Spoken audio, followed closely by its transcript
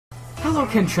Hello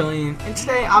Kentrilian, and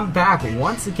today I'm back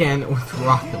once again with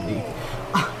Rocket League.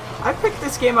 I picked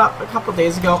this game up a couple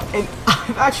days ago, and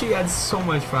I've actually had so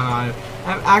much fun on it.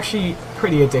 I'm actually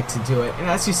pretty addicted to it, and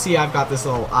as you see, I've got this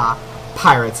little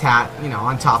pirate's hat, you know,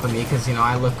 on top of me because, you know,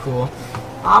 I look cool.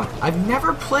 I've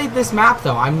never played this map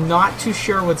though. I'm not too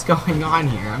sure what's going on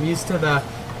here. I'm used to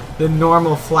the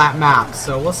normal flat map,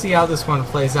 so we'll see how this one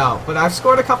plays out. But I've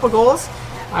scored a couple goals.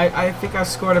 I think I've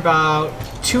scored about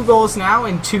 2 goals now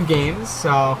in 2 games,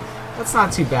 so that's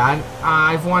not too bad.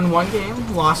 I've won 1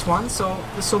 game, lost 1, so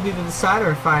this will be the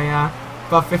decider if I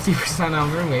about 50%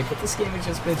 on win rate. But this game has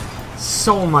just been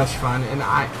so much fun, and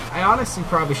I honestly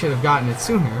probably should have gotten it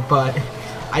sooner, but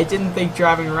I didn't think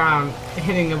driving around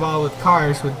hitting the ball with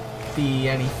cars would be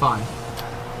any fun.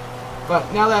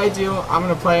 But now that I do, I'm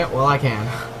going to play it while I can.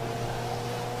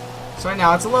 So right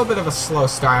now, it's a little bit of a slow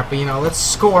start, but, you know, let's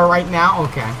score right now.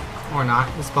 Okay. Or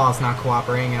not. This ball's not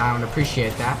cooperating, and I don't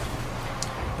appreciate that.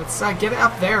 Let's get it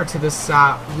up there to this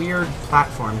weird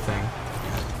platform thing.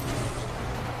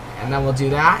 And then we'll do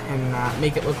that and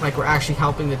make it look like we're actually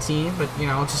helping the team, but, you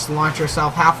know, just launch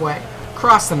ourselves halfway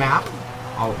across the map.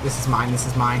 Oh, this is mine. This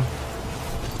is mine.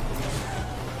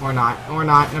 Or not. Or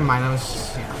not. Never mind. I was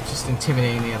just, you know, just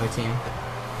intimidating the other team.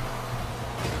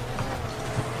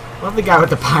 Love the guy with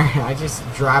the pirate hat, just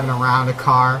driving around a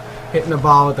car, hitting the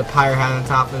ball with the pirate hat on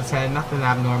top of his head. Nothing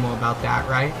abnormal about that,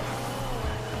 right?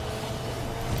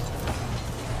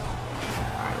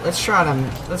 Alright, let's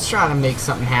try to make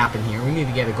something happen here. We need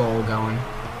to get a goal going.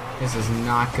 This is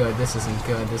not good. This isn't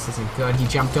good. This isn't good. He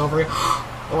jumped over it.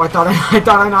 Oh, I thought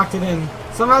I knocked it in.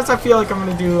 Sometimes I feel like I'm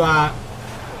gonna do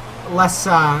less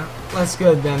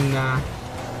good than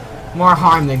more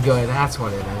harm than good. That's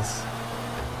what it is.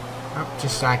 Oh,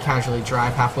 just casually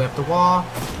drive halfway up the wall,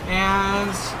 and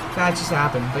that just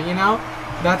happened. But you know,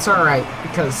 that's alright,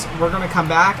 because we're going to come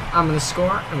back, I'm going to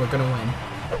score, and we're going to win.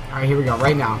 Alright, here we go,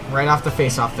 right now. Right off the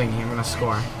face-off thingy, I'm going to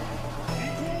score.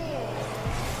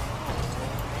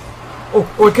 Oh,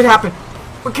 it could happen.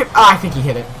 I think he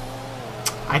hit it.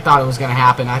 I thought it was going to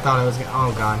happen. I thought it was going to...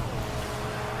 Oh, God.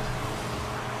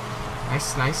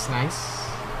 Nice, nice, nice.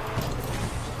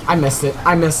 I missed it.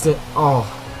 I missed it.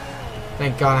 Oh.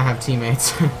 Thank God I have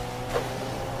teammates. Here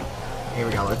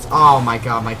we go. Let's. Oh my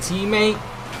God, my teammate.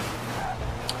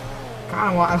 Kind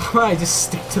of want. I just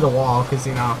stick to the wall because,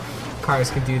 you know, cars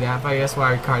can do that. But I guess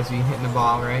why would cars be hitting the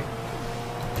ball, right?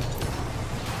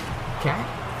 Okay.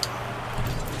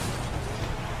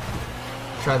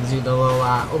 Try to do the little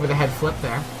over the head flip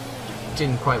there.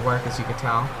 Didn't quite work, as you could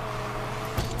tell.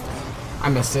 I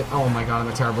missed it. Oh my God, I'm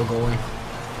a terrible goalie.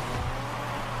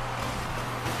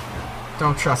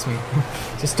 Don't trust me.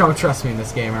 Just don't trust me in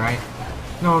this game, alright?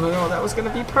 No, that was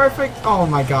gonna be perfect. Oh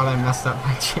my God, I messed up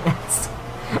my chance.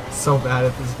 So bad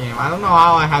at this game. I don't know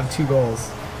how I have 2 goals.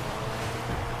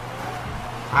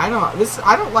 I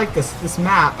don't like this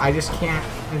map. I just can't.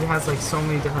 It has like so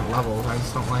many different levels. I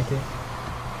just don't like it.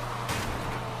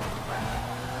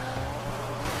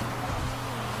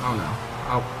 Oh no.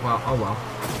 Oh well.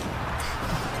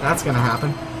 That's gonna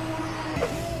happen.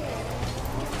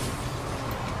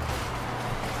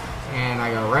 And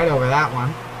I go right over that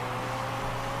one.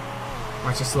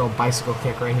 Watch this little bicycle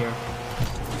kick right here.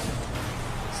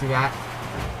 See that?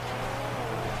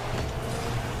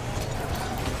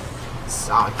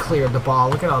 Oh, it cleared the ball.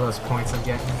 Look at all those points I'm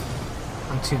getting.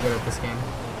 I'm too good at this game.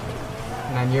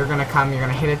 And then you're gonna come, you're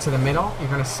gonna hit it to the middle. You're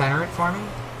gonna center it for me.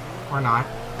 Or not.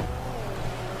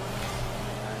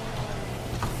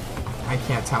 I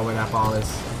can't tell where that ball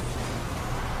is.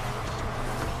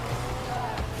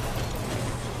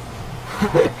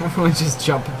 Everyone's just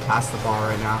jumping past the ball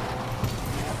right now.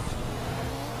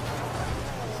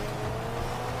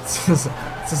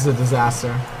 This is a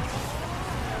disaster.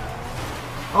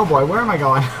 Oh boy, where am I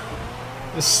going?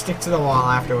 Just stick to the wall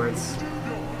afterwards.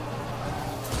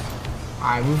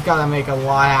 Alright, we've got to make a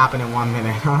lot happen in 1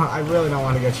 minute. I really don't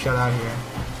want to get shut out here.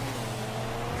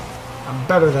 I'm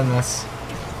better than this.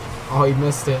 Oh, he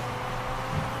missed it.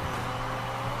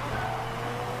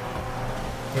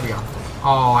 Here we go.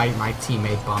 Oh, my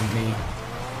teammate bummed me.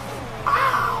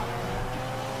 Ow!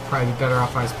 Probably be better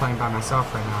off if I was playing by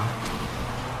myself right now.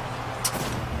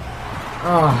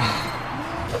 Oh.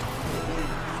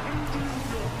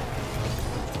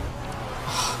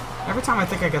 Every time I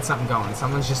think I get something going,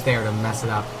 someone's just there to mess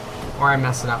it up. Or I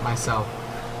mess it up myself.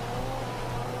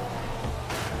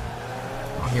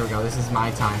 Oh, here we go. This is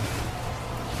my time.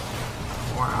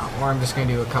 Or I'm just going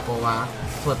to do a couple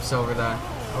flips over the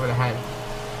head.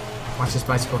 Watch this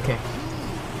bicycle kick.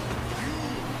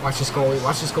 Watch this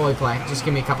goalie play. Just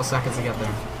give me a couple seconds to get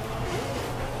there.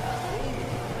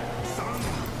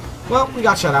 Well, we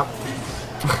got shut out.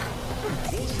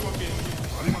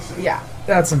 Yeah,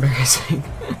 that's embarrassing.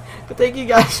 But thank you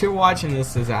guys for watching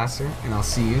this disaster, and I'll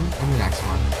see you in the next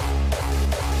one.